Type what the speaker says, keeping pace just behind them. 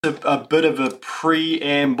A bit of a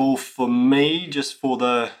preamble for me, just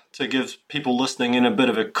to give people listening in a bit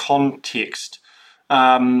of a context.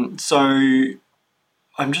 So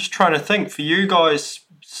I'm just trying to think, for you guys,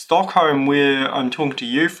 Stockholm, where I'm talking to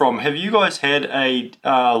you from, have you guys had a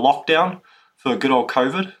lockdown for good old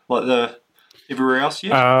COVID like the everywhere else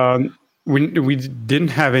yet? We didn't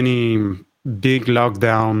have any big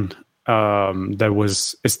lockdown that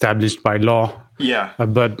was established by law. Yeah.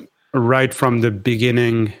 But right from the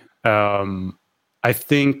beginning, I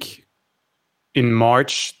think in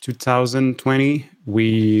March 2020,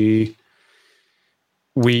 we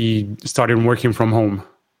started working from home.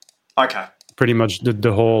 Okay. Pretty much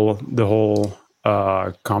the whole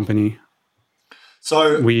company.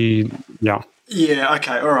 So yeah. Yeah.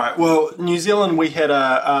 Okay. All right. Well, New Zealand, we had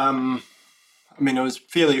it was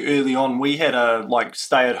fairly early on. We had a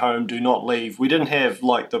stay at home, do not leave. We didn't have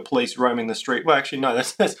the police roaming the street. Well, actually, no,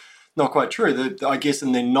 that's not quite true. I guess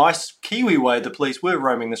in their nice Kiwi way, the police were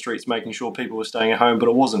roaming the streets, making sure people were staying at home, but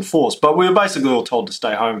it wasn't forced. But we were basically all told to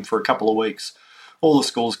stay home for a couple of weeks. All the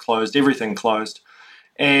schools closed, everything closed.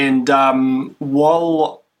 And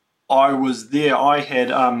while I was there,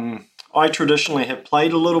 I traditionally have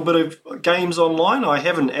played a little bit of games online. I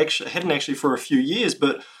hadn't actually for a few years,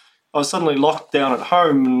 but I was suddenly locked down at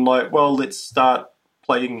home and let's start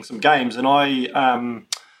playing some games. And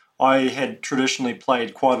I had traditionally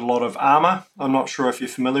played quite a lot of Armour. I'm not sure if you're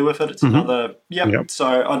familiar with it. It's another, Yep.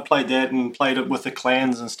 So I'd played that and played it with the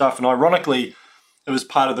clans and stuff. And ironically, it was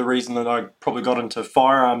part of the reason that I probably got into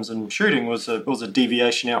firearms and shooting was a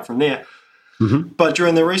deviation out from there. Mm-hmm. But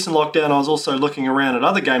during the recent lockdown, I was also looking around at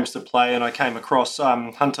other games to play, and I came across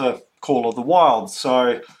Hunter Call of the Wild.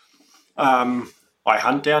 So I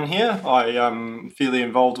hunt down here. I'm fairly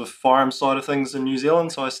involved with firearms side of things in New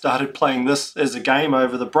Zealand, so I started playing this as a game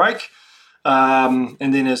over the break. And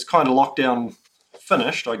then as kind of lockdown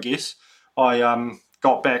finished, I guess, I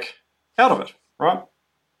got back out of it, right?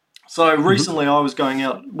 So recently I was going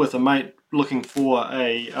out with a mate looking for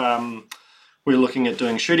we were looking at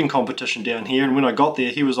doing a shooting competition down here, and when I got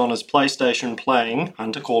there, he was on his PlayStation playing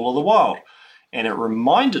Hunter Call of the Wild. And it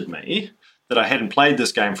reminded me that I hadn't played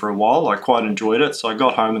this game for a while. I quite enjoyed it, so I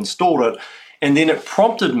got home, installed it, and then it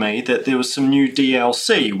prompted me that there was some new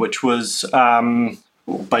DLC, which was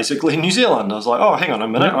basically New Zealand. I was like, oh, hang on a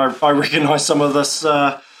minute, I recognise some of this,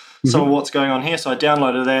 some of what's going on here. So I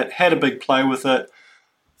downloaded that, had a big play with it,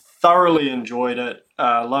 thoroughly enjoyed it,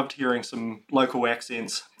 loved hearing some local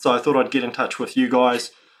accents. So I thought I'd get in touch with you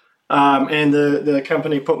guys. And the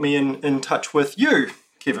company put me in touch with you,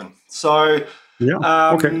 Kevin. So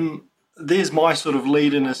there's my sort of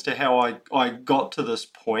lead in as to how I got to this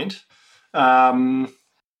point.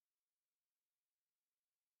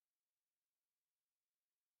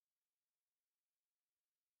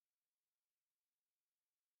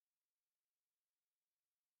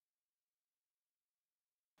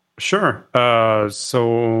 Sure.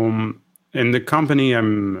 So in the company,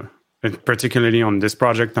 and particularly on this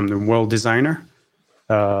project, I'm the world designer.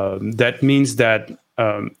 That means that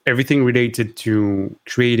everything related to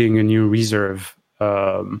creating a new reserve,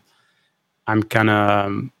 I'm kind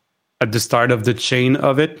of at the start of the chain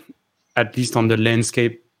of it, at least on the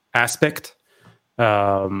landscape aspect.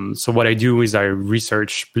 So what I do is I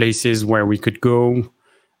research places where we could go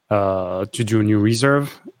to do a new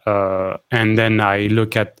reserve. And then I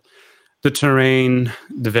look at the terrain,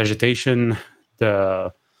 the vegetation,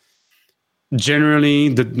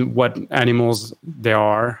 generally what animals there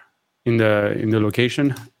are in the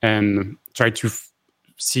location, and try to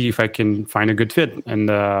see if I can find a good fit. And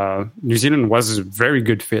New Zealand was a very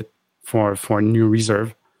good fit for a new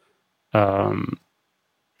reserve. But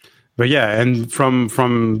yeah, and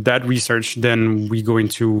from that research, then I go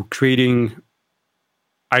into creating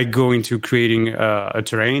a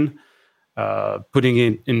terrain, putting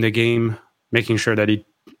it in the game, making sure that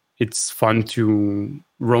it's fun to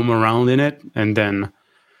roam around in it, and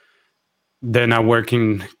then I work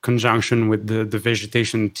in conjunction with the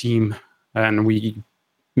vegetation team, and we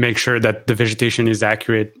make sure that the vegetation is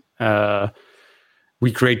accurate.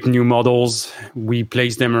 We create new models, we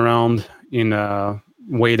place them around in a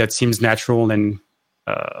way that seems natural and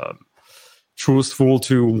truthful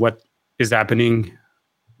to what is happening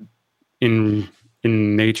in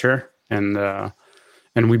nature,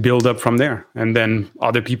 and we build up from there, and then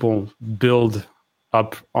other people build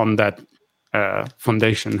up on that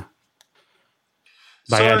foundation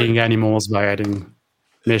by adding animals, by adding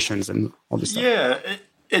missions and all this stuff. Yeah,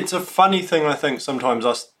 it's a funny thing. I think sometimes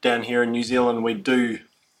us down here in New Zealand, we do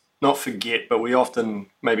not forget, but we often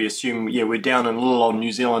maybe assume, we're down in little old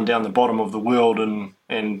New Zealand, down the bottom of the world,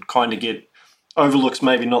 and kind of get overlook's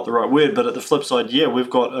maybe not the right word, but at the flip side, yeah, we've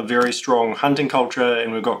got a very strong hunting culture,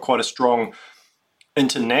 and we've got quite a strong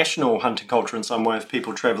international hunting culture in some way of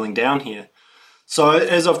people traveling down here. So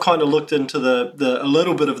as I've kind of looked into a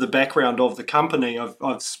little bit of the background of the company,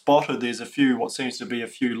 I've spotted there's what seems to be a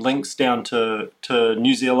few links down to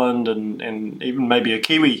New Zealand and even maybe a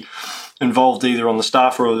Kiwi involved either on the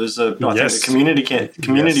staff, or there's I think the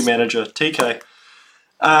community manager, TK.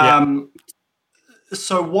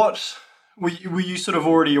 So what were you sort of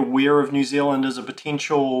already aware of New Zealand as a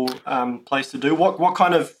potential place to do? What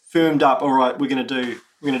kind of firmed up? All right, we're going to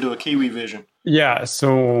do a Kiwi version. Yeah.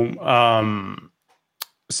 So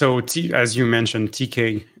as you mentioned,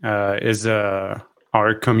 TK is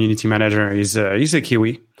our community manager. He's a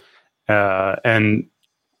Kiwi, and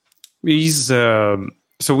he's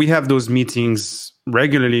so we have those meetings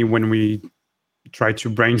regularly when we try to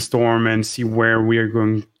brainstorm and see where we are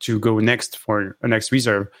going to go next for a next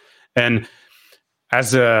reserve. And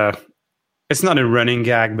it's not a running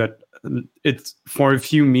gag, but it's for a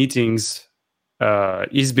few meetings,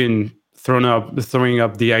 he's been throwing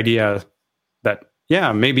up the idea that,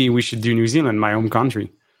 yeah, maybe we should do New Zealand, my home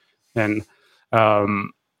country. And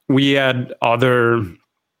we had other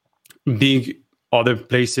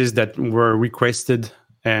places that were requested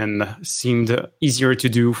and seemed easier to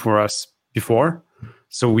do for us before.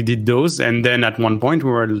 So we did those. And then at one point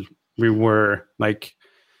we were like,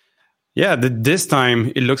 yeah, this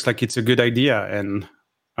time it looks like it's a good idea. And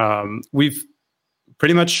we've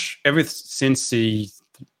pretty much ever since he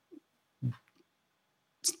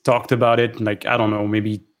talked about it, like, I don't know,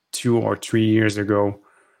 maybe 2 or 3 years ago,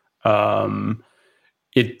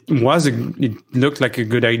 it looked like a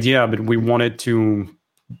good idea, but we wanted to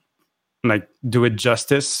like do it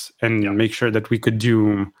justice and make sure that we could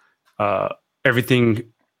do everything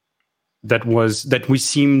that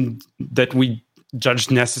we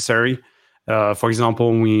judged necessary. For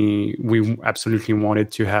example, we absolutely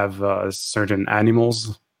wanted to have certain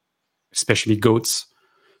animals, especially goats,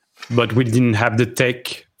 but we didn't have the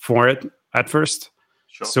tech for it at first.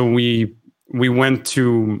 Sure. So we went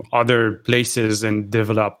to other places and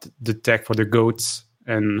developed the tech for the goats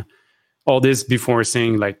and all this before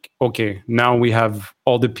saying like, okay, now we have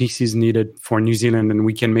all the pieces needed for New Zealand and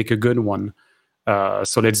we can make a good one.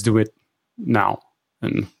 So let's do it now.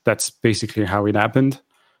 And that's basically how it happened.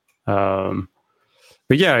 But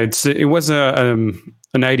yeah, it was an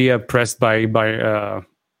idea pressed by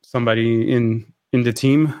somebody in the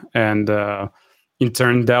team, and it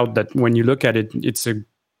turned out that when you look at it, it's a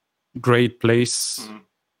great place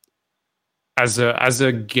as a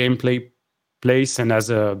gameplay place and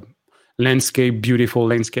as a beautiful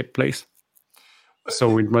landscape place.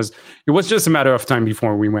 So it was just a matter of time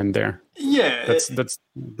before we went there. Yeah,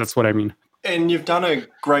 that's what I mean. And you've done a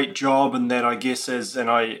great job in that, I guess.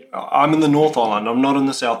 I'm in the North Island. I'm not in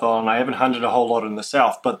the South Island. I haven't hunted a whole lot in the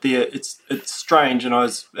South, but there it's strange. And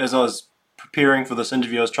as I was preparing for this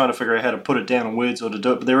interview, I was trying to figure out how to put it down in words or to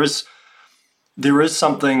do it. But there is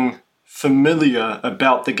something familiar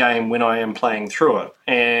about the game when I am playing through it,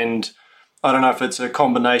 and I don't know if it's a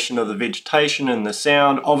combination of the vegetation and the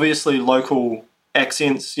sound. Obviously, local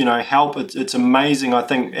accents, help. It's amazing, I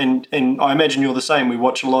think, and I imagine you're the same. We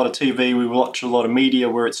watch a lot of TV, we watch a lot of media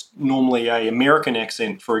where it's normally a American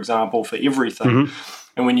accent, for example, for everything. Mm-hmm.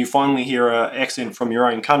 And when you finally hear an accent from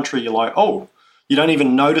your own country, you're like, oh, you don't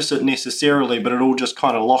even notice it necessarily, but it all just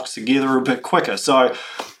kind of locks together a bit quicker. So,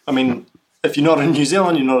 I mean, if you're not in New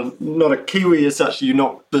Zealand, you're not a Kiwi as such,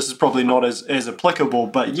 this is probably not as applicable,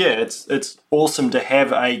 but yeah, it's awesome to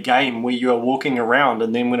have a game where you're walking around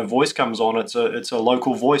and then when a voice comes on, it's a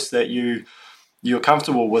local voice that you're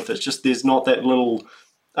comfortable with. It's just there's not that little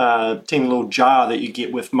teeny little jar that you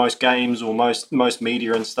get with most games or most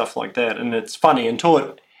media and stuff like that. And it's funny, until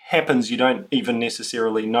it happens, you don't even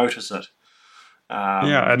necessarily notice it.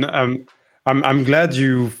 And I'm glad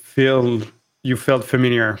you felt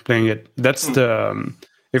familiar playing it. That's the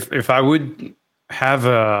if I would have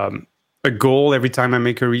a goal every time I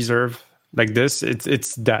make a reserve like this,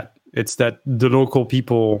 it's that the local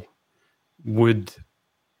people would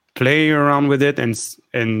play around with it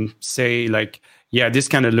and say like, yeah, this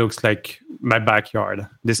kind of looks like my backyard.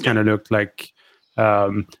 This kind of looked like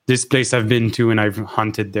this place I've been to and I've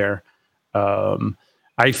hunted there.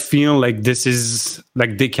 I feel like this is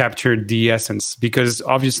like they captured the essence, because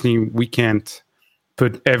obviously we can't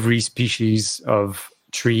put every species of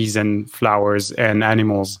trees and flowers and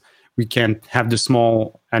animals. We can't have the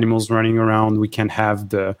small animals running around. We can't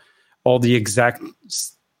have all the exact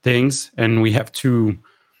things. And we have to,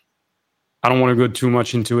 I don't want to go too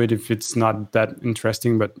much into it if it's not that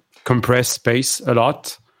interesting, but compress space a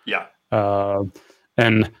lot. Yeah.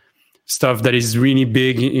 And stuff that is really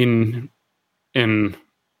big in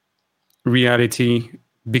reality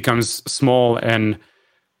becomes small, and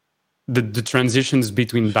the transitions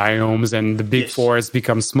between biomes and the big forest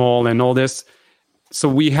become small and all this. So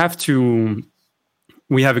we have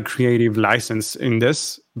a creative license in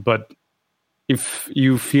this, but if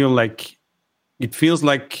you feel like it feels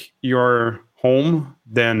like you're home,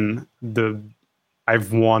 then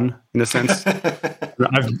I've won in a sense.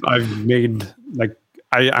 I've made like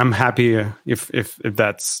I'm happy if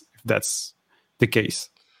that's the case.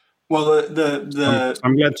 Well,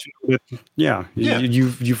 I'm glad to know that. Yeah.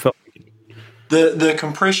 You felt the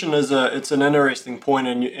compression it's an interesting point,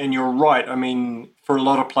 and you're right. I mean, for a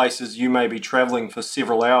lot of places, you may be traveling for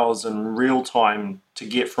several hours in real time to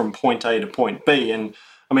get from point A to point B. And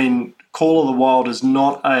I mean, Call of the Wild is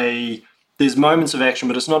not there's moments of action,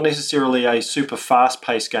 but it's not necessarily a super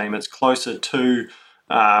fast-paced game. It's closer to,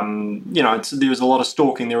 there's a lot of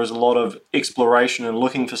stalking, there is a lot of exploration and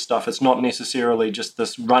looking for stuff. It's not necessarily just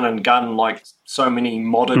this run and gun like so many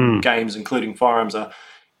modern games, including Firearms, are.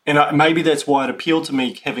 And maybe that's why it appealed to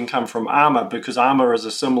me, having come from Armour, because Armour is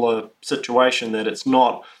a similar situation, that it's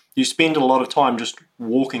not, you spend a lot of time just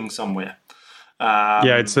walking somewhere.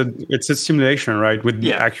 It's a simulation, right? With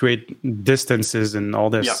accurate distances and all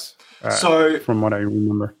this. Yeah. So, from what I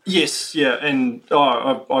remember. Yes, yeah. And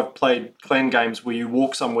I've played clan games where you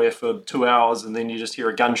walk somewhere for 2 hours and then you just hear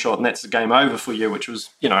a gunshot and that's the game over for you, which was,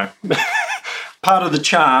 part of the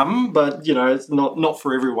charm, but, it's not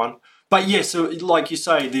for everyone. But yeah, so like you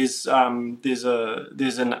say, there's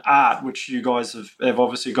an art which you guys have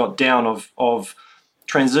obviously got down of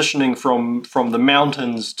transitioning from the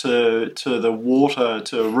mountains to the water,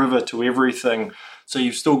 to a river, to everything. So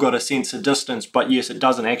you've still got a sense of distance, but yes, it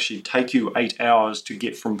doesn't actually take you 8 hours to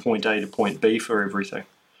get from point A to point B for everything.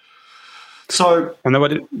 So, and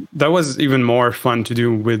that was even more fun to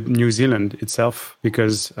do with New Zealand itself,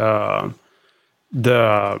 because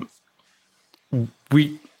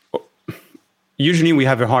usually we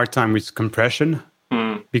have a hard time with compression,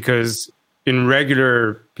 because in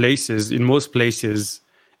most places,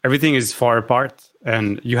 everything is far apart,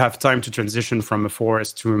 and you have time to transition from a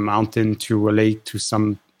forest to a mountain to a lake to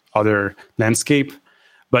some other landscape.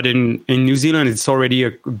 But in New Zealand, it's already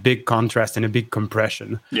a big contrast and a big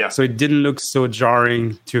compression. Yeah. So it didn't look so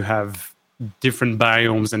jarring to have different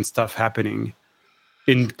biomes and stuff happening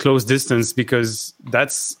in close distance, because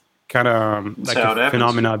that's kind of like a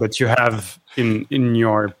phenomena that you have in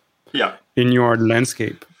your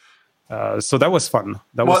landscape. So that was fun.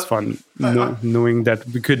 Knowing that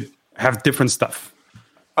we could have different stuff.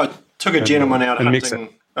 I took a gentleman out hunting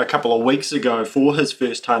a couple of weeks ago for his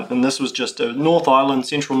first hunt, and this was just a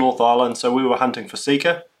central North Island, so we were hunting for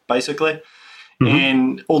sika, basically. Mm-hmm.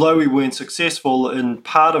 And although we weren't successful, and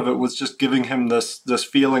part of it was just giving him this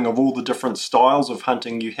feeling of all the different styles of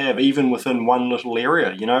hunting you have, even within one little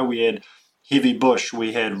area. We had heavy bush,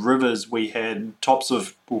 we had rivers, we had tops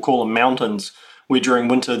of, we'll call them mountains, where during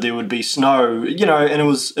winter there would be snow, and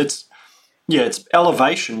it's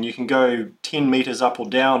elevation. You can go 10 meters up or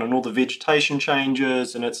down and all the vegetation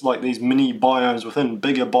changes, and it's like these mini biomes within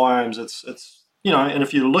bigger biomes. It's and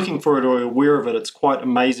if you're looking for it or aware of it, it's quite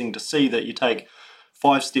amazing to see that you take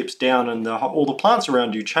 5 steps down and all the plants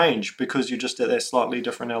around you change because you're just at that slightly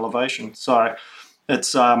different elevation. So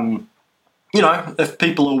it's, if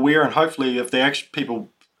people are aware, and hopefully if they're actually people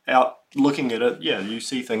out looking at it, you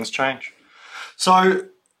see things change. So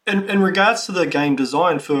in regards to the game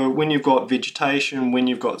design, for when you've got vegetation, when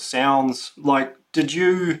you've got sounds, like did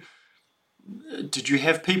you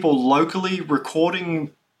have people locally recording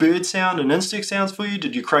bird sound and insect sounds for you?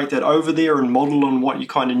 Did you create that over there and model on what you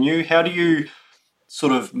kind of knew? How do you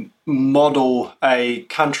sort of model a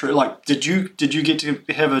country? Like, did you get to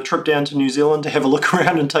have a trip down to New Zealand to have a look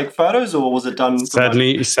around and take photos, or was it done?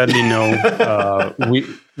 Sadly, no.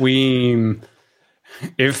 We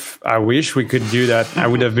if I wish we could do that, I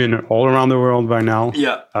would have been all around the world by now.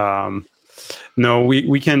 Yeah. No,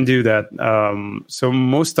 we can't do that. So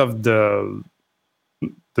most of the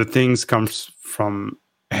things comes from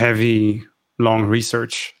heavy, long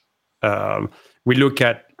research. We look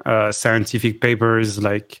at scientific papers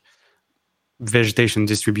like vegetation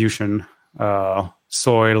distribution,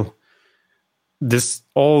 soil, this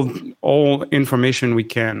all information we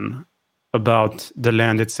can about the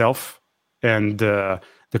land itself and the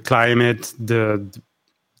climate,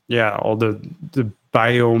 all the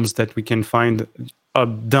biomes that we can find,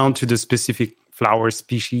 down to the specific flower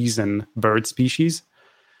species and bird species.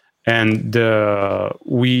 And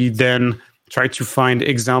we then try to find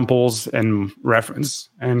examples and reference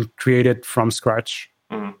and create it from scratch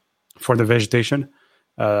for the vegetation.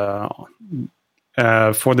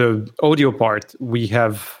 for the audio part, we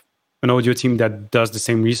have an audio team that does the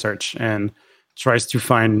same research and tries to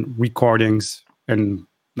find recordings and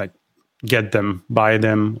like get them, buy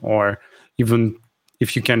them, or even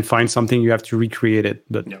if you can find something, you have to recreate it.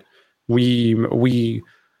 But we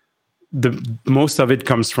the most of it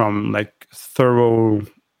comes from like thorough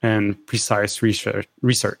and precise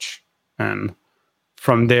research, and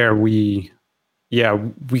from there we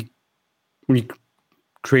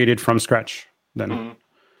created from scratch then.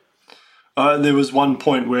 There was one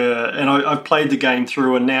point where, and I've played the game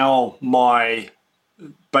through, and now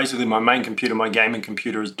basically my main computer, my gaming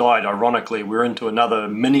computer, has died. Ironically, we're into another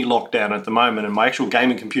mini lockdown at the moment, and my actual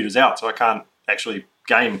gaming computer's out, so I can't actually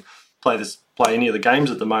play any of the games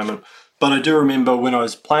at the moment. But I do remember when I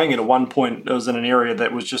was playing it at one point, it was in an area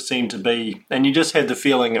that was just seemed to be, and you just had the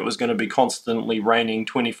feeling it was going to be constantly raining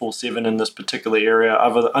 24/7 in this particular area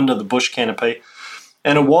under the bush canopy.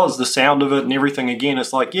 And it was the sound of it and everything. Again,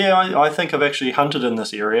 it's like, I think I've actually hunted in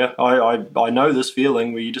this area. I know this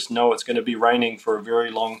feeling where you just know it's going to be raining for a very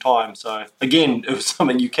long time. So again, it was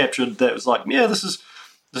something you captured that was like, this is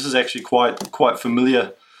actually quite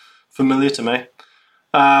familiar to me.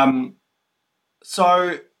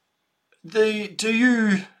 So were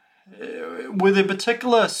there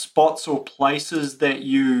particular spots or places that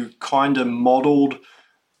you kind of modeled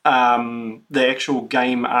the actual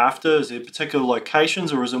game after? Is there particular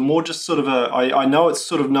locations, or is it more just sort of I know it's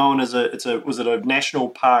sort of known as was it a national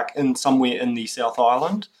park somewhere in the South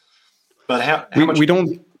Island? But how much we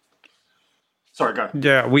don't. Sorry, go.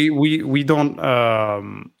 Yeah, we don't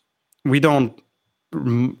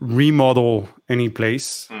remodel any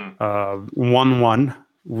place.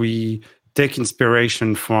 We take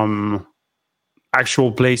inspiration from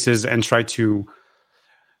actual places and try to.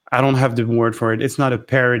 I don't have the word for it. It's not a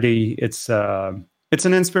parody. It's an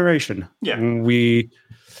inspiration. Yeah.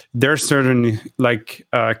 There's certain like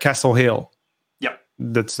Castle Hill. Yeah.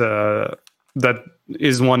 That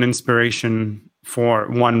is one inspiration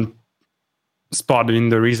for one spot in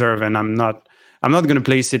the reserve, and I'm not going to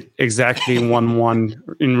place it exactly one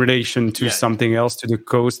in relation to something else, to the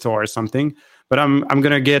coast or something. But I'm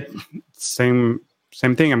going to get same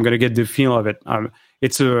thing. I'm going to get the feel of it.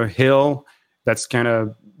 It's a hill that's kind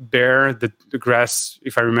of bare. The grass,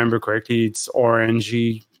 if I remember correctly, it's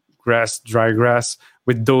orangey grass, dry grass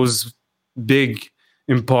with those big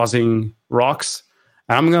imposing rocks.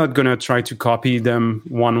 I'm not going to try to copy them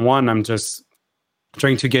one. I'm just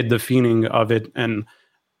trying to get the feeling of it and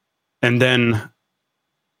then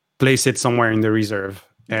place it somewhere in the reserve.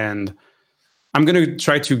 And I'm going to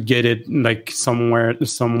try to get it like somewhat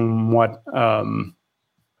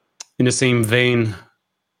in the same vein.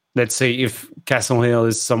 Let's say if Castle Hill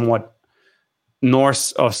is somewhat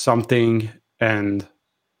north of something and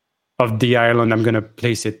of the island, I'm going to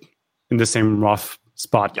place it in the same rough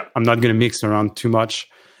spot. Yep. I'm not going to mix around too much.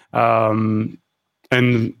 And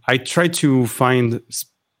I try to find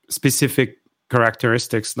specific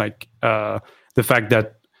characteristics, like the fact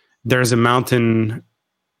that there's a mountain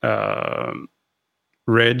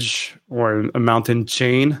ridge or a mountain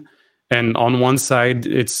chain, and on one side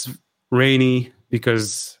it's rainy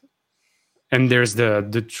and there's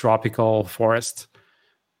the tropical forest,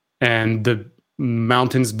 and the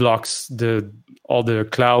mountains blocks all the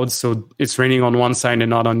clouds, so it's raining on one side and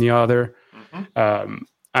not on the other.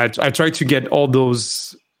 I try to get all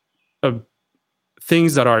those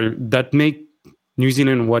things that make New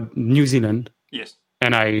Zealand what New Zealand. Yes.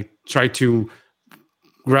 And I try to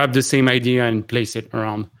grab the same idea and place it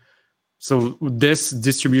around. So this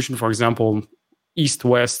distribution, for example,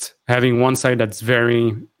 east-west, having one side that's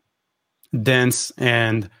very dense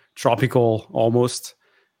and tropical almost.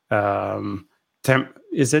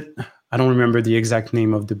 Is it? I don't remember the exact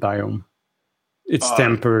name of the biome. It's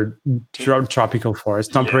tempered tropical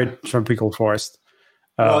forest, temperate tropical forest.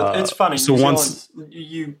 Well, it's funny. So once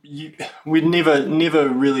we never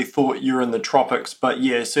really thought you're in the tropics, but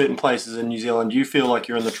certain places in New Zealand, you feel like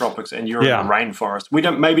you're in the tropics and you're in the rainforest. We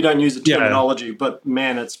don't use the terminology, but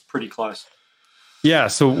man, it's pretty close. Yeah.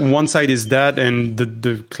 So one side is that, and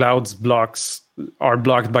the clouds are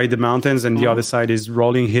blocked by the mountains, and the other side is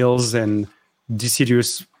rolling hills and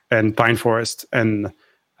deciduous and pine forest, and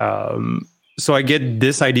so I get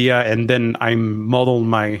this idea, and then I model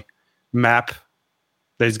my map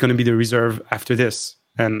that is going to be the reserve after this.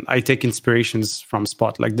 And I take inspirations from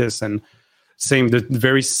spot like this. And same, the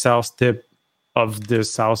very south tip of the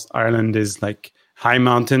South Island is like high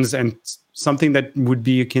mountains and something that would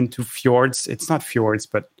be akin to fjords. It's not fjords,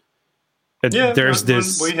 but there's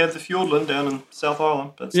this. We have the Fjordland down in South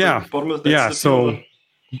Island. That's the bottom of so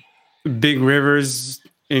big rivers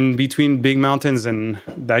in between big mountains, and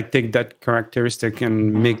I take that characteristic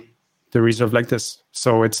and make the reserve like this.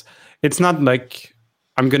 So it's not like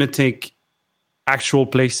I'm gonna take actual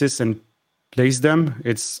places and place them.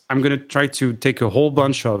 I'm gonna try to take a whole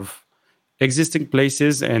bunch of existing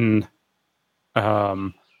places and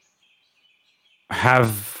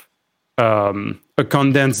have a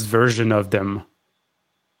condensed version of them.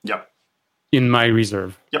 Yep. In my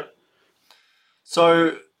reserve. Yep.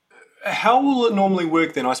 So how will it normally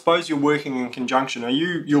work then? I suppose you're working in conjunction.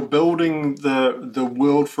 You're building the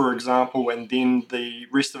world, for example, and then the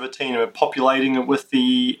rest of the team are populating it with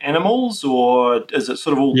the animals, or is it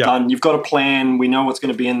sort of all done? You've got a plan. We know what's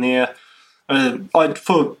going to be in there.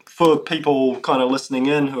 For people kind of listening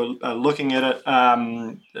in who are looking at it,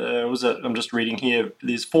 I'm just reading here.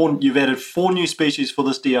 You've added 4 new species for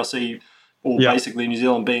this DLC, or basically New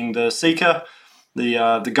Zealand being the Seeker,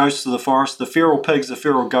 the ghosts of the forest, the feral pigs, the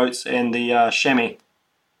feral goats, and the chamois.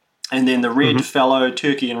 And then the red fallow,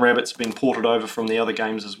 turkey, and rabbits have been ported over from the other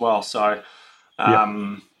games as well. So,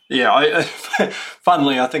 funnily,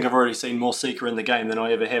 I think I've already seen more Seeker in the game than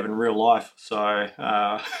I ever have in real life. So,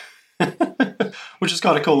 which is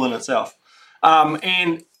kind of cool in itself.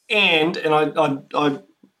 And I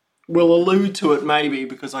will allude to it maybe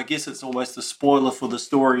because I guess it's almost a spoiler for the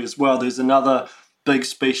story as well. There's another big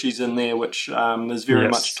species in there which is very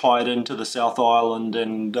much tied into the South Island,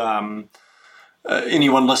 and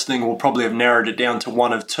anyone listening will probably have narrowed it down to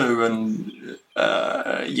one of 2, and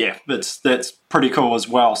that's pretty cool as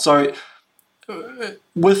well. So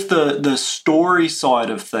with the story side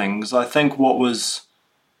of things, I think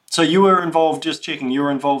so you were involved, just checking, you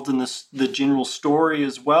were involved in the general story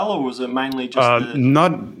as well, or was it mainly just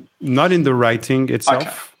not in the writing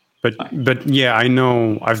itself, but yeah, I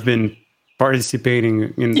know I've been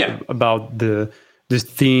participating in about the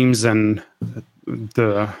themes and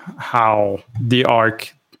how the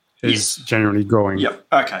arc is generally going. Yep.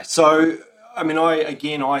 Okay. So I mean,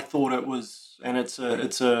 I thought it was, and it's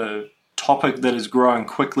a topic that is growing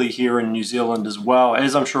quickly here in New Zealand as well,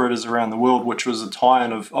 as I'm sure it is around the world, which was a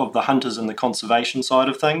tie-in of the hunters and the conservation side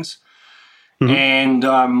of things. And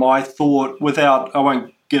I thought, I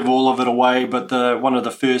won't give all of it away, but one of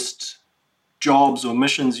the first jobs or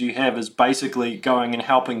missions you have is basically going and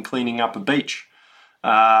helping cleaning up a beach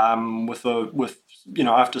with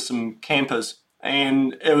after some campers.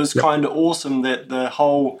 And it was kind of awesome that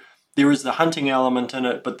there is the hunting element in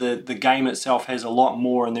it, but the game itself has a lot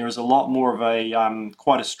more, and there is a lot more of a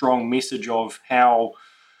quite a strong message of how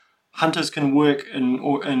hunters can work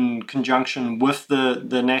in conjunction with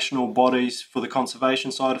the national bodies for the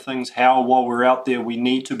conservation side of things, how while we're out there we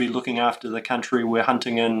need to be looking after the country we're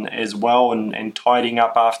hunting in as well, and tidying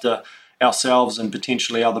up after ourselves and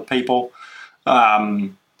potentially other people.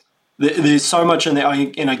 There's so much in there,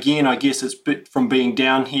 and again, I guess it's from being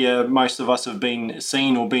down here, most of us have been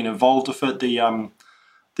seen or been involved with it, the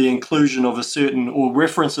inclusion of a certain, or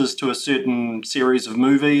references to a certain series of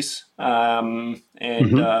movies, and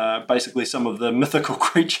basically some of the mythical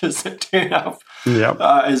creatures that turn up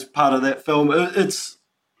as part of that film. It's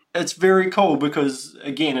very cool because,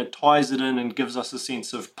 again, it ties it in and gives us a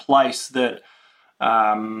sense of place that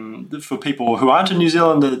for people who aren't in New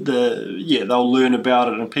Zealand, they'll learn about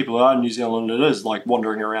it, and people who are in New Zealand, it is like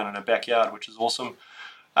wandering around in a backyard, which is awesome.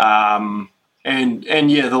 The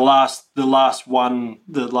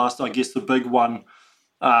last, I guess, the big one,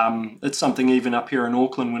 it's something even up here in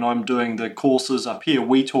Auckland when I'm doing the courses up here,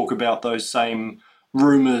 we talk about those same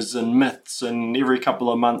rumors and myths, and every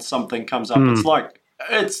couple of months something comes up. It's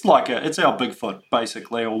our Bigfoot,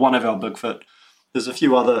 basically, or one of our Bigfoot. There's a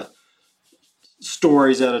few other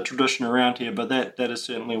stories out of tradition around here, but that is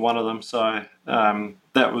certainly one of them. So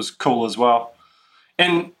that was cool as well.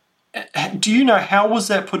 And do you know, how was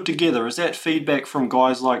that put together? Is that feedback from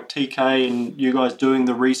guys like TK and you guys doing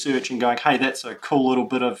the research and going, hey, that's a cool little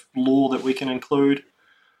bit of lore that we can include?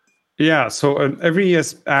 Yeah, so every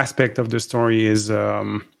aspect of the story is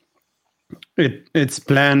it's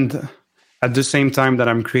planned at the same time that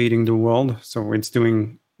I'm creating the world. So it's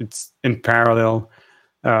in parallel.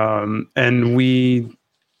 And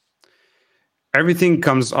everything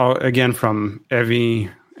comes out again from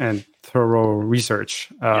heavy and thorough research.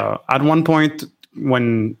 At one point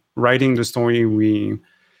when writing the story,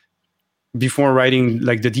 before writing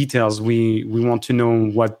like the details, we want to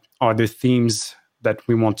know what are the themes that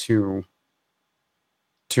we want to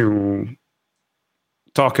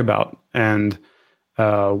talk about, and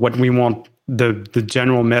what we want the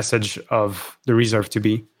general message of the reserve to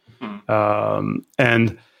be.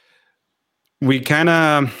 And we kind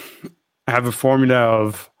of have a formula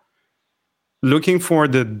of looking for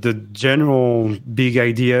the general big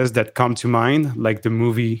ideas that come to mind, like the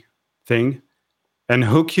movie thing, and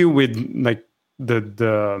hook you with like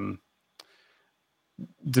the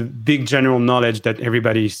big general knowledge that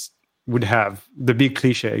everybody would have, the big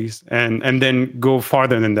cliches, and then go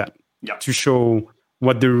farther than that to show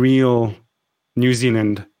what the real New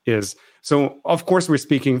Zealand is. So of course we're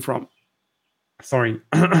speaking from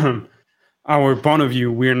our point of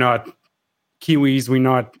view. We're not Kiwis, we're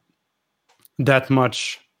not that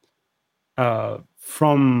much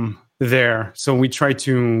from there, so we try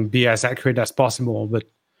to be as accurate as possible, but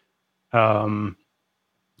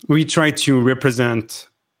we try to represent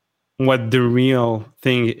what the real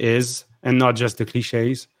thing is and not just the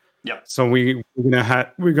cliches. So we're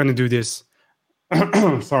gonna do this.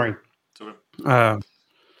 Sorry.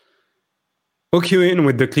 Hook you in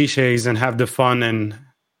with the cliches and have the fun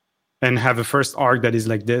and have a first arc that is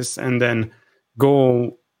like this, and then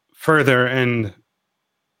go further. And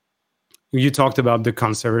you talked about the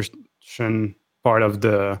conservation part of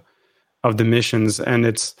the missions, and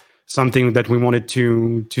it's something that we wanted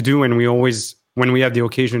to do, and we always, when we have the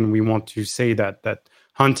occasion, we want to say that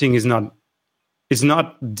hunting is not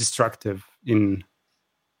destructive in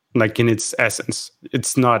its essence.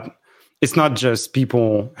 It's not just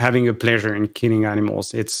people having a pleasure in killing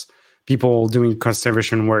animals. It's people doing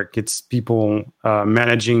conservation work. It's people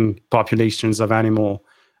managing populations of animal,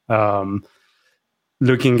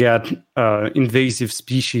 looking at invasive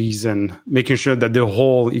species and making sure that the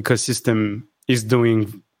whole ecosystem is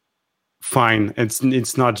doing fine.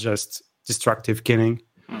 It's not just destructive killing.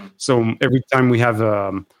 So every time we have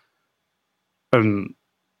an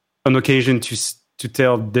occasion to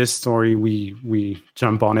tell this story, we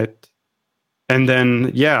jump on it. And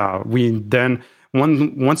then,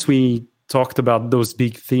 once we talked about those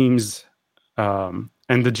big themes and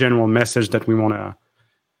the general message that we want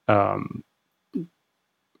to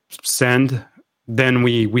send, then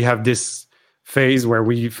we have this phase where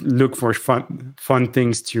we look for fun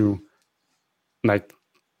things to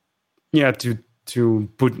to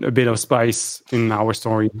put a bit of spice in our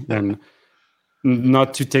story, and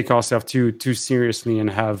not to take ourselves too seriously, and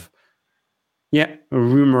have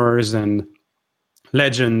rumors and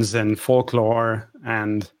legends and folklore,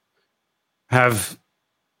 and have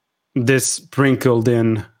this sprinkled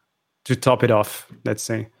in to top it off, let's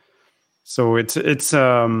say. So it's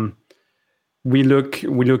we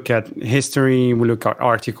look at history, we look at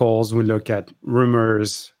articles, we look at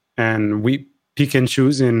rumors, and we pick and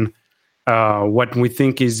choose in what we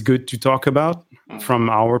think is good to talk about from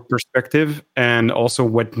our perspective, and also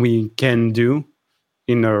what we can do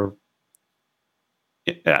in a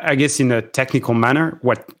technical manner.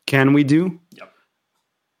 What can we do?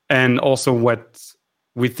 And also what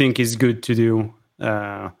we think is good to do,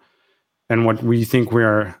 and what we think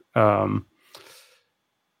we're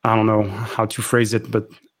I don't know how to phrase it, but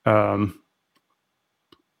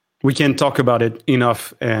we can talk about it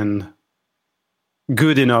enough and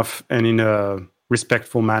good enough, and in a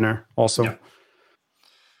respectful manner also.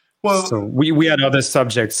 Well, so we had other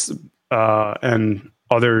subjects and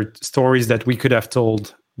other stories that we could have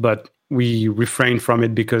told, but we refrained from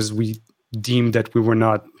it because we deemed that we were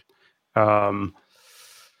not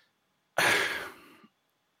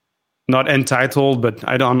not entitled, but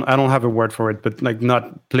I don't have a word for it, but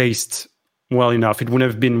not placed well enough. It would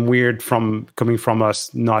have been weird coming from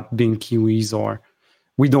us not being Kiwis, or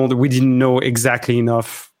we didn't know exactly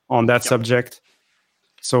enough on that subject.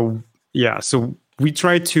 So we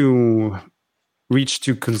try to reach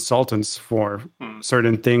to consultants for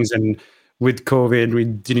certain things, and with COVID we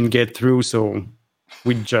didn't get through, so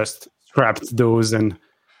we just scrapped those. And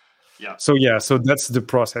so that's the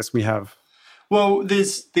process we have. Well,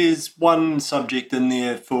 there's one subject in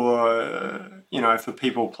there for for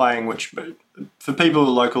people playing, which for people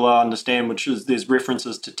local I understand, which is there's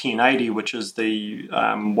references to 1080, which is the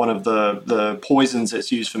one of the poisons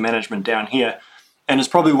that's used for management down here, and it's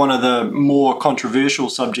probably one of the more controversial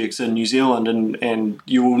subjects in New Zealand, and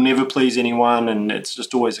you will never please anyone, and it's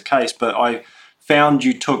just always a case. But I found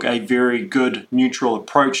you took a very good neutral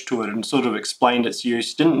approach to it and sort of explained its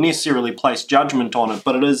use. Didn't necessarily place judgment on it,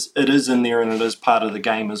 but it is in there, and it is part of the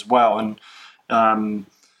game as well. And I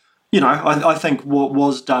think what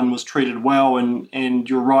was done was treated well. And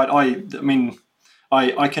you're right. I mean,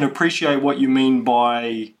 I can appreciate what you mean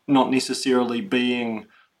by not necessarily being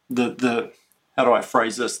the how do I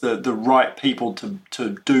phrase this, the right people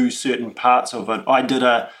to do certain parts of it. I did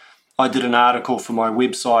an article for my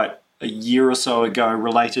website a year or so ago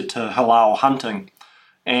related to halal hunting,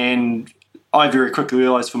 and I very quickly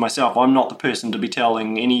realised for myself, I'm not the person to be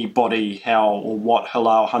telling anybody how or what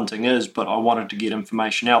halal hunting is, but I wanted to get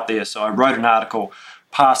information out there. So I wrote an article,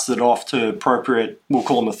 passed it off to appropriate, we'll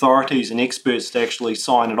call them authorities and experts to actually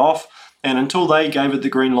sign it off. And until they gave it the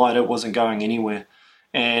green light, it wasn't going anywhere.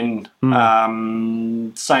 And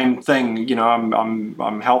same thing, you know,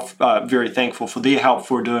 I'm very thankful for their help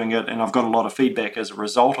for doing it, and I've got a lot of feedback as a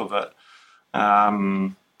result of it.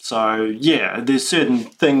 So yeah, there's certain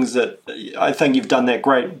things that I think you've done that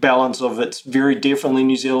great balance of. It's very definitely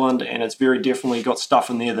New Zealand, and it's very definitely got stuff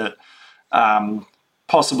in there that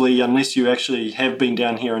possibly, unless you actually have been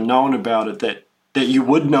down here and known about it, that you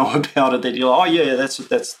would know about it. That you're like, oh yeah,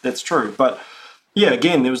 that's true. But yeah,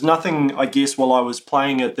 again, there was nothing, I guess, while I was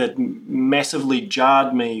playing it that massively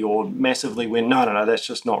jarred me or massively went, no, that's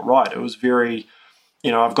just not right. It was very,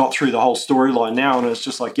 you know, I've got through the whole storyline now, and it's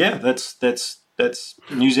just like, yeah, that's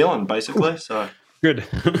New Zealand, basically. So good.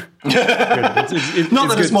 Good. Not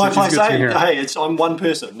that it's my place. Hey, I'm one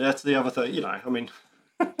person. That's the other thing, you know. I mean,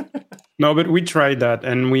 no, but we tried that,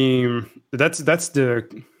 and that's the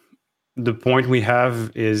point we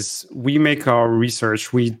have is we make our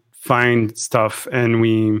research, we find stuff, and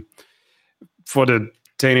for the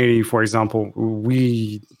 1080, for example,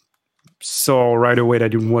 we saw right away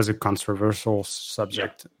that it was a controversial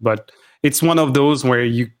subject, but it's one of those where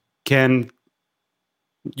you cannot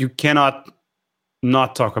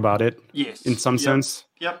not talk about it. Yes. In some sense.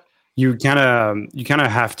 Yep. You kind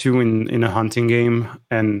of have to in a hunting game,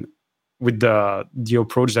 and with the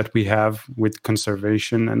approach that we have with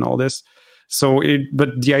conservation and all this.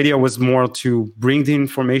 But the idea was more to bring the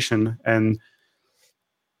information and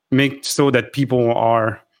make so that people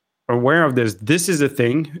are aware of this. This is a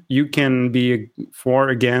thing. You can be for,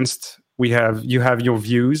 against. You have your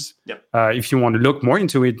views. Yep. If you want to look more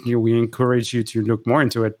into it, we encourage you to look more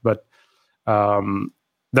into it. But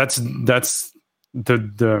that's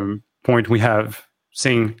the point we have,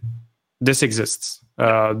 saying this exists.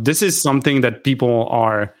 This is something that people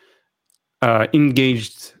are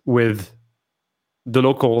engaged with. The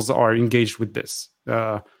locals are engaged with this.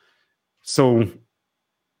 So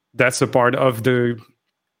that's a part of the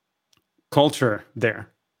culture there.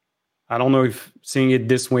 I don't know if saying it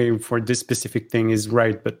this way for this specific thing is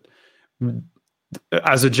right, but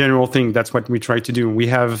as a general thing, that's what we try to do.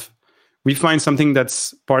 We find something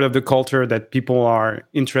that's part of the culture that people are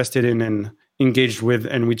interested in and engaged with,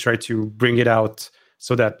 and we try to bring it out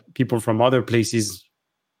so that people from other places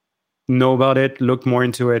know about it, look more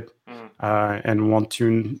into it, and want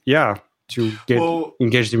to get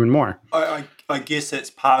engaged even more. I guess that's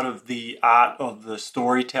part of the art of the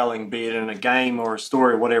storytelling, be it in a game or a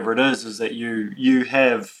story, whatever it is that you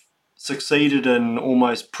have succeeded in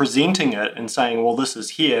almost presenting it and saying, well, this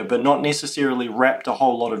is here, but not necessarily wrapped a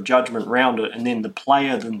whole lot of judgment around it, and then the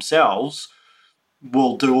player themselves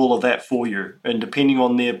will do all of that for you, and depending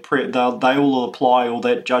on they will apply all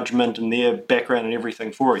that judgment and their background and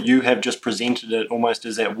everything for it. You have just presented it almost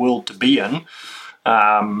as that world to be in.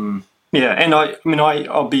 And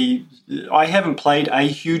I haven't played a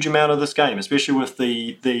huge amount of this game, especially with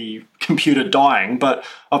the computer dying, but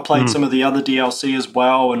I've played some of the other DLC as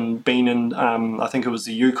well, and been in I think it was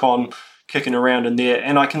the Yukon, kicking around in there,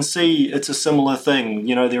 and I can see it's a similar thing.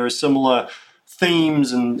 You know, there are similar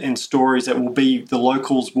themes and stories that the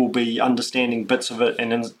locals will be understanding bits of it,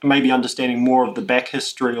 and maybe understanding more of the back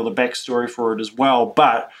history or the backstory for it as well,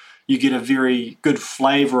 but you get a very good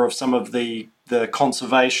flavour of some of the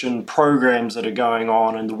conservation programs that are going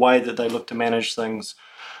on and the way that they look to manage things.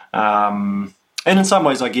 And in some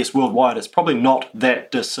ways, I guess, worldwide, it's probably not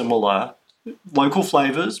that dissimilar. Local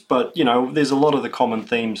flavours, but, you know, there's a lot of the common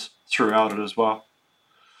themes throughout it as well.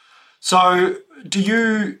 So do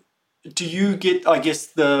you get, I guess,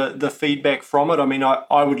 the feedback from it? I mean,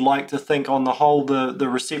 I would like to think on the whole the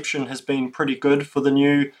reception has been pretty good for the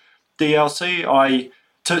new DLC.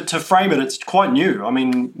 To frame it, it's quite new. I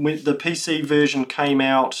mean, the PC version came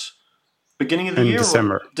out beginning of the year.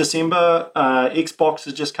 December. Xbox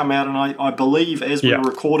has just come out, and I believe as we're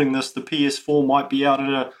recording this, the PS4 might be out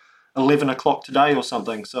at 11 o'clock today or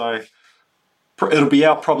something. So it'll be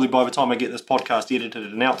out probably by the time I get this podcast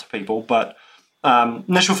edited and out to people. But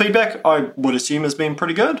initial feedback, I would assume, has been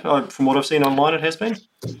pretty good. From what I've seen online, it has been.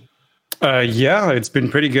 It's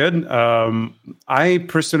been pretty good. I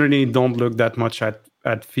personally don't look that much at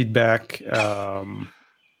feedback.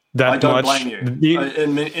 I don't blame you.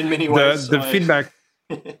 In many ways. The feedback,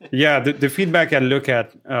 the feedback I look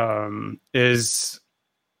at is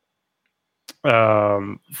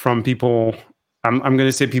from people. I'm going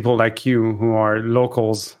to say people like you who are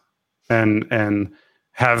locals and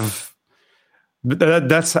have But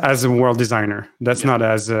that's as a world designer. That's not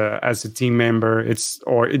as a team member. It's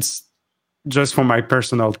just for my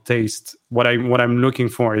personal taste. What I'm looking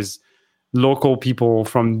for is local people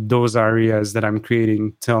from those areas that I'm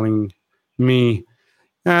creating telling me,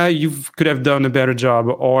 you could have done a better job,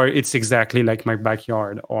 or it's exactly like my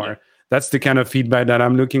backyard, or that's the kind of feedback that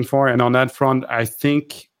I'm looking for. And on that front, I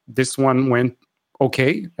think this one went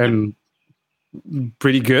okay and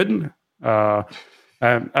pretty good.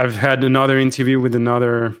 I've had another interview with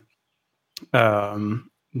another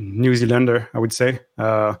New Zealander, I would say,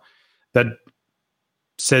 that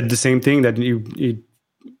said the same thing, that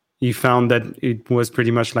he found that it was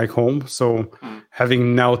pretty much like home. So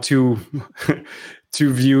having now two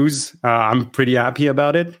two views, I'm pretty happy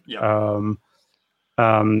about it.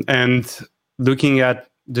 And looking at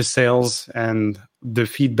the sales and the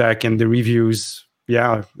feedback and the reviews,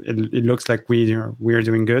 it looks like we're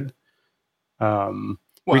doing good.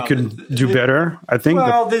 We could do better, I think.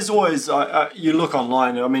 Well, there's always, you look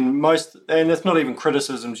online, I mean, and it's not even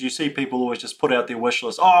criticisms. You see people always just put out their wish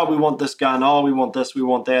list. Oh, we want this gun. Oh, we want this. We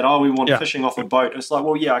want that. Oh, we want fishing off a boat. It's like,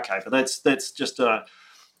 well, yeah, okay, but that's just a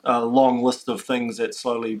long list of things that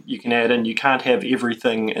slowly you can add in. You can't have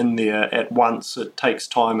everything in there at once. It takes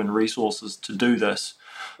time and resources to do this.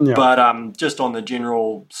 Yeah. But just on the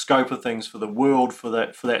general scope of things for the world, for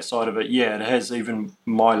that side of it, it has, even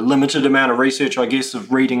my limited amount of research, I guess,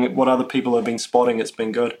 of reading what other people have been spotting, it's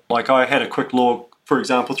been good. Like, I had a quick look, for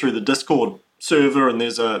example, through the Discord server, and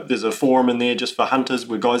there's a forum in there just for hunters,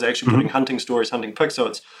 where guys are actually putting hunting stories, hunting pics,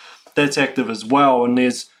 so that's active as well. And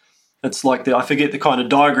it's like I forget the kind of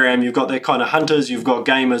diagram. You've got that kind of hunters, you've got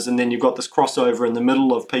gamers, and then you've got this crossover in the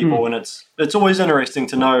middle of people. And it's always interesting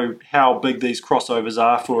to know how big these crossovers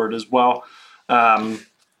are for it as well.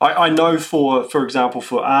 I know for example,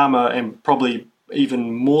 for Armour, and probably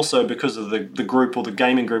even more so because of the group, or the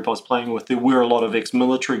gaming group I was playing with, there were a lot of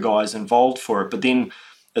ex-military guys involved for it. But then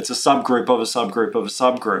it's a subgroup of a subgroup of a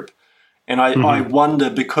subgroup. And I wonder,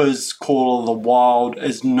 because Call of the Wild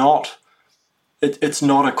is not... It's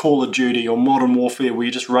not a Call of Duty or Modern Warfare where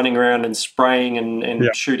you're just running around and spraying and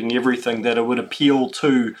shooting everything, that it would appeal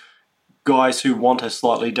to guys who want a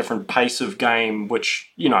slightly different pace of game, which,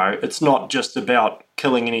 it's not just about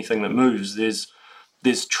killing anything that moves.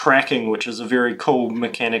 There's tracking, which is a very cool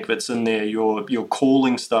mechanic that's in there. You're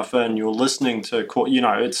calling stuff in, you're listening to call,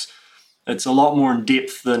 it's a lot more in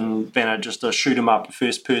depth than just a shoot 'em up,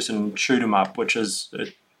 first person shoot 'em up, which is,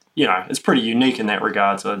 it's pretty unique in that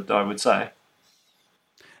regards, I would say.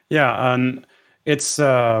 Yeah, and it's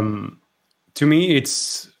to me,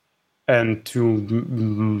 and to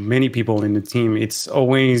many people in the team, it's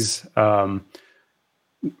always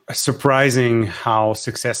surprising how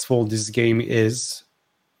successful this game is,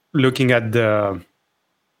 looking at the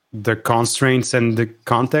constraints and the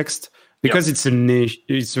context, because it's a niche.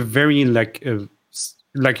 It's a very like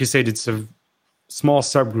you said, it's a small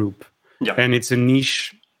subgroup, and it's a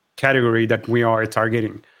niche category that we are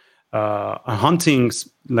targeting. A hunting,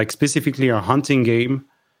 like specifically a hunting game,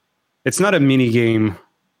 it's not a mini game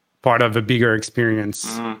part of a bigger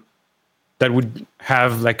experience that would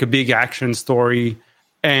have like a big action story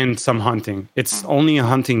and some hunting. It's only a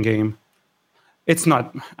hunting game. It's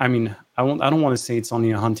not, I mean, I don't want to say it's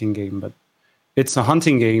only a hunting game, but it's a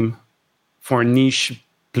hunting game for a niche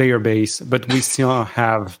player base. But we still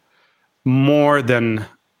have more than,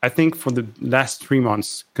 I think for the last 3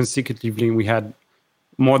 months consecutively, we had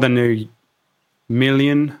more than 1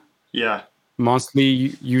 million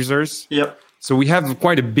monthly users. Yep. So we have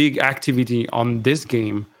quite a big activity on this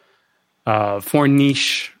game for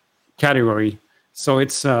niche category. So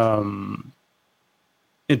it's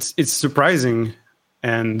surprising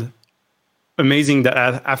and amazing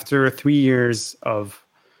that after 3 years of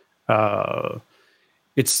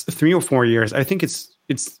it's 3 or 4 years. I think it's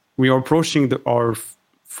we are approaching our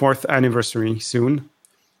 4th anniversary soon.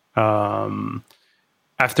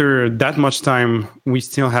 After that much time, we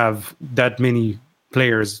still have that many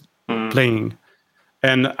players playing.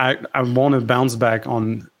 And I want to bounce back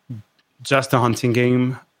on just a hunting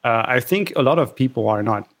game. I think a lot of people are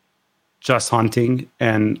not just hunting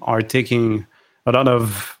and are taking a lot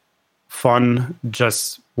of fun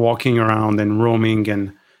just walking around and roaming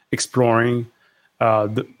and exploring.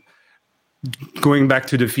 Going back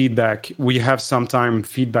to the feedback, we have sometimes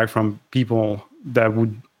feedback from people that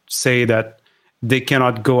would say that they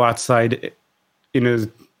cannot go outside in a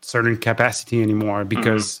certain capacity anymore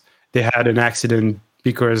because they had an accident,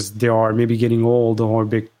 because they are maybe getting old, or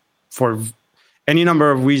for any number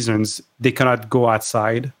of reasons, they cannot go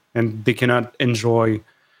outside and they cannot enjoy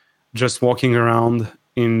just walking around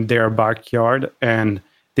in their backyard, and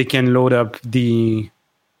they can load up the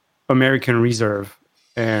American reserve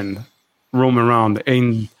and roam around,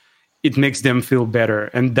 and it makes them feel better.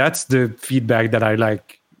 And that's the feedback that I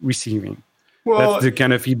like receiving. Well, that's the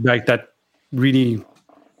kind of feedback that really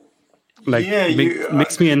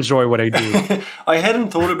makes me enjoy what I do. I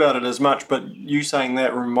hadn't thought about it as much, but you saying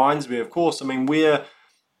that reminds me, of course. I mean,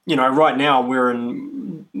 right now we're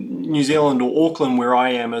in New Zealand or Auckland, where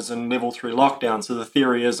I am, is in level 3 lockdown. So the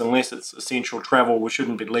theory is, unless it's essential travel, we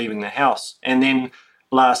shouldn't be leaving the house. And then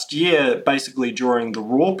last year, basically during the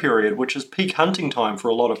raw period, which is peak hunting time for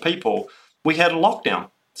a lot of people, we had a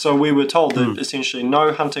lockdown. So we were told that essentially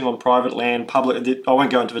no hunting on private land, public. I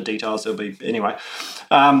won't go into the details. There'll be anyway.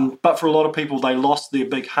 But for a lot of people, they lost their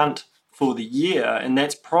big hunt for the year, and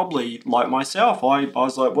that's probably like myself. I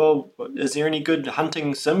was like, well, is there any good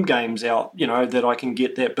hunting sim games out, that I can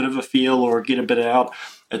get that bit of a feel or get a bit out?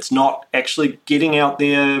 It's not actually getting out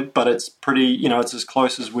there, but it's pretty, it's as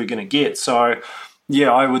close as we're going to get. So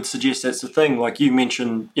yeah, I would suggest that's the thing. Like you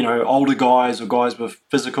mentioned, older guys or guys with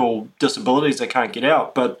physical disabilities, they can't get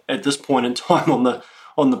out. But at this point in time on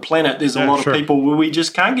the planet, there's a lot of people where we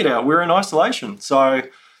just can't get out. We're in isolation. So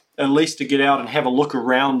at least to get out and have a look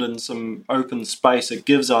around in some open space, it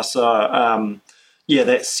gives us that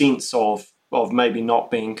sense of maybe not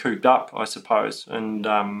being cooped up, I suppose. And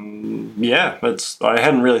I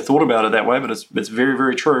hadn't really thought about it that way, but it's very,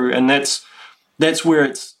 very true. And that's where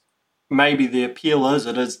it's maybe the appeal is.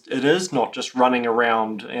 It is not just running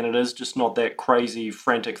around, and it is just not that crazy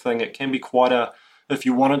frantic thing. It can be if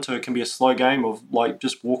you wanted to, it can be a slow game of like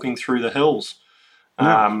just walking through the hills.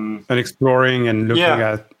 And exploring and looking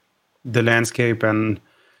at the landscape and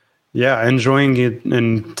enjoying it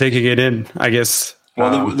and taking it in, I guess.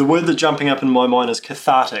 Well, the word that's jumping up in my mind is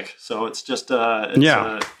cathartic. So it's just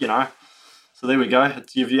so there we go.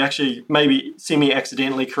 You've actually maybe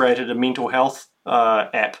semi-accidentally created a mental health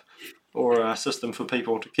app or a system for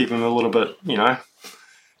people to keep them a little bit,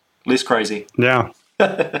 less crazy. Yeah.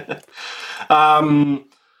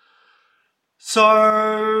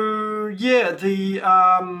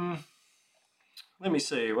 Let me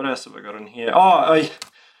see, what else have I got in here?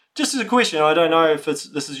 Just as a question, I don't know if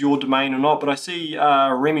this is your domain or not, but I see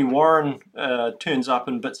Remy Warren turns up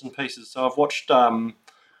in bits and pieces. So I've watched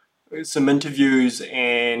some interviews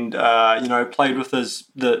and played with his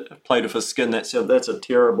skin. That's a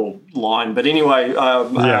terrible line, but anyway,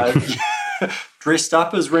 dressed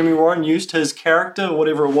up as Remy Warren, used his character,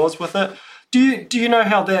 whatever it was, with it. Do you know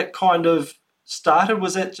how that kind of started?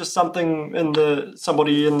 Was that just something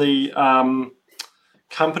somebody in the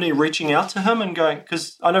company reaching out to him and going,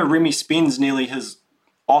 because I know Remy spends nearly his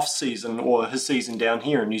off season or his season down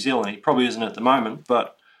here in New Zealand. He probably isn't at the moment,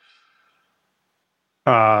 but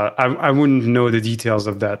I wouldn't know the details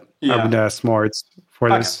of that. I would ask Moritz for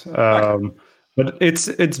this. But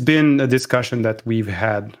it's been a discussion that we've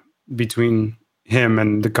had between him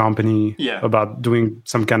and the company about doing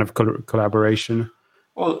some kind of collaboration.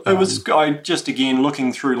 Well, it was, I just again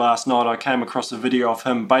looking through last night, I came across a video of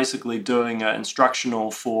him basically doing an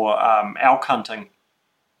instructional for elk hunting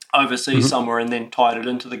overseas somewhere, and then tied it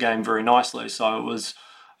into the game very nicely. So it was,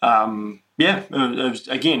 it was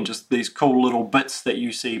again just these cool little bits that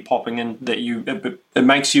you see popping in that it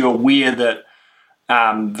makes you aware that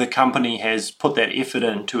the company has put that effort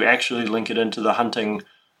in to actually link it into the hunting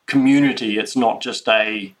community. It's not just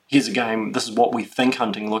here's a game, this is what we think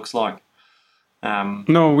hunting looks like.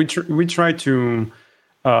 No, we try to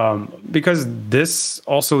because this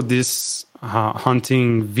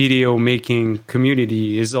hunting video making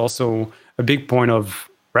community is also a big point of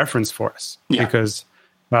reference for us, because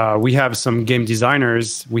we have some game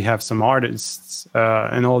designers, we have some artists,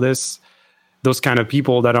 and all those kind of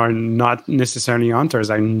people that are not necessarily hunters.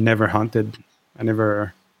 I never hunted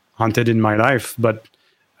in my life, but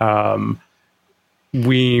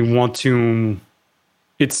we want to.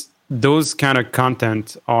 It's those kind of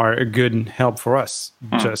content are a good help for us.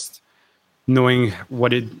 Just knowing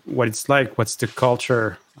what it's like, what's the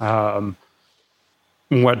culture,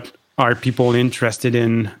 what are people interested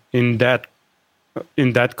in that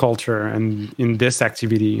culture and in this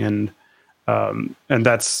activity, and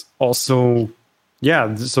that's also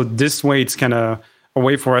so this way it's kind of a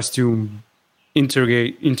way for us to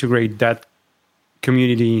integrate that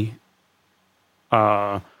community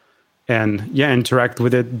and interact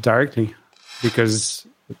with it directly, because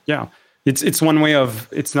it's one way of,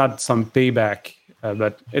 it's not some payback,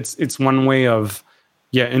 but it's one way of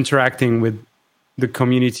interacting with the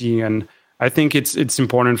community. And I think it's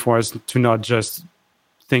important for us to not just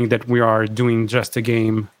think that we are doing just a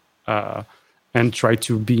game and try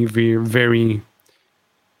to be very, very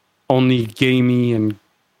only gamey and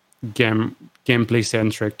gameplay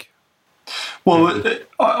centric. Well,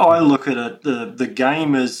 I look at it. The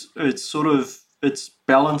game is it's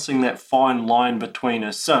balancing that fine line between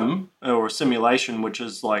a sim or a simulation, which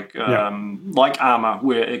is like Armor,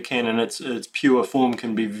 where it can in its pure form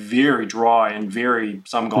can be very dry and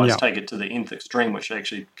some guys take it to the nth extreme, which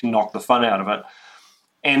actually can knock the fun out of it.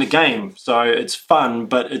 And a game, so it's fun,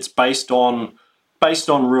 but it's based on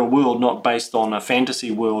real world, not based on a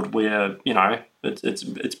fantasy world where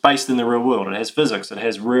it's based in the real world. It has physics, it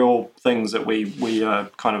has real things that we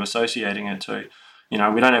are kind of associating it to. We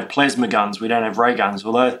don't have plasma guns, we don't have ray guns,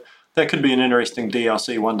 although that could be an interesting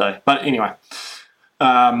DLC one day. But anyway,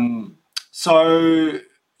 so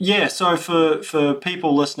for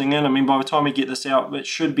people listening in, I mean, by the time we get this out, it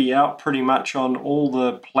should be out pretty much on all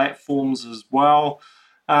the platforms as well.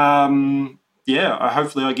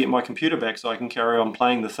 Hopefully I get my computer back so I can carry on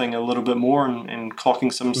playing the thing a little bit more and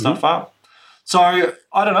clocking some stuff up. So I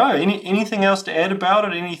don't know. Anything else to add about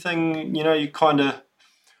it? Anything you kind of?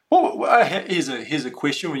 Well, here's a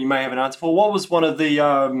question where you may have an answer for. What was one of the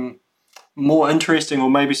more interesting or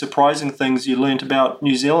maybe surprising things you learnt about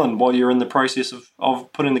New Zealand while you're in the process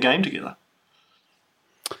of putting the game together?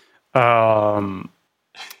 As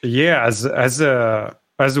a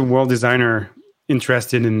world designer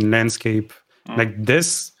interested in landscape like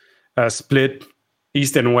this, split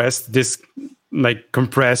east and west, this like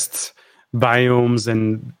compressed biomes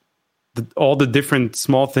and all the different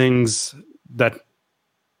small things that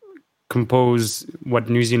compose what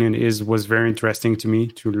New Zealand is was very interesting to me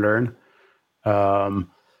to learn. I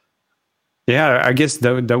guess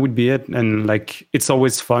that would be it. And like it's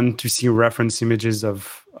always fun to see reference images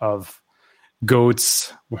of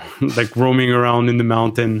goats like roaming around in the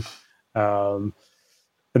mountain.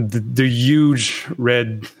 The huge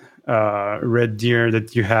red deer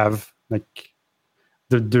that you have, like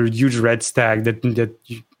the huge red stag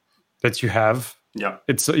that you have. Yeah,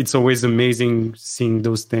 it's always amazing seeing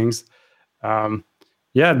those things. The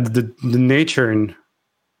nature and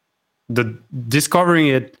the discovering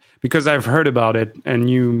it, because I've heard about it, and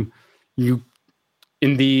you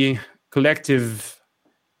in the collective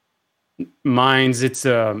minds, it's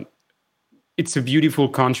a beautiful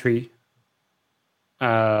country.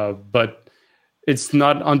 But it's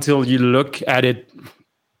not until you look at it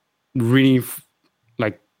really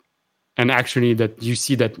and actually that you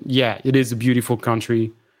see that, it is a beautiful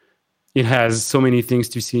country. It has so many things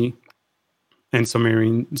to see and so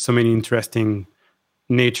many interesting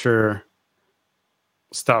nature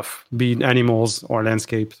stuff, be it animals or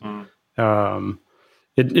landscapes.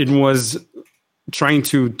 It was trying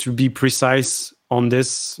to be precise on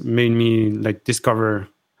this made me like discover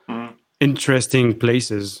interesting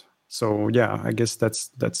places. So I guess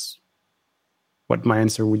that's what my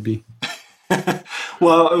answer would be.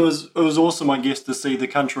 Well, it was awesome, I guess, to see the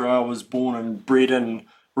country I was born and bred in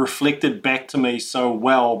reflected back to me so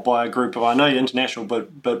well by a group of, I know international,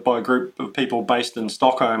 but by a group of people based in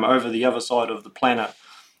Stockholm over the other side of the planet.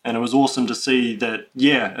 And it was awesome to see that,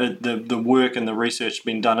 the work and the research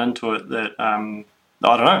being done into it. That I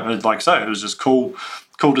don't know, like I say, it was just cool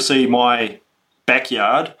to see my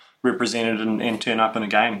backyard represented and turn up in a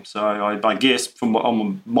game. So I guess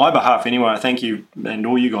on my behalf anyway, I thank you and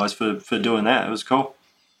all you guys for doing that. It was cool.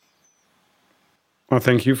 Well,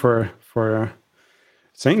 thank you for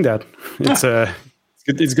saying that. It's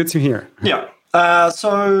it's good to hear. Yeah. I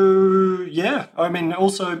mean,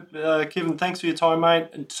 also, Kevin, thanks for your time,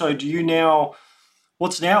 mate. So do you now?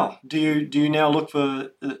 What's now? Do you now look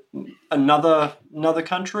for another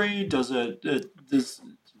country? Does it?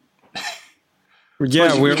 We're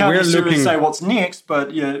looking. Say what's next,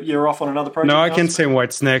 but you're off on another project. No, I can't say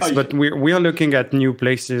what's next, but we are looking at new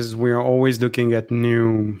places. We are always looking at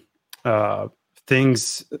new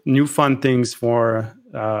things, new fun things for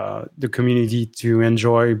the community to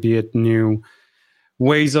enjoy. Be it new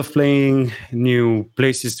ways of playing, new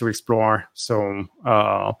places to explore. So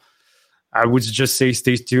I would just say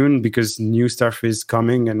stay tuned because new stuff is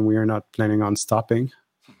coming, and we are not planning on stopping,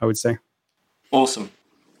 I would say. Awesome.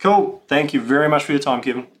 Cool. Thank you very much for your time,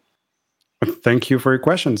 Kevin. Thank you for your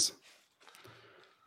questions.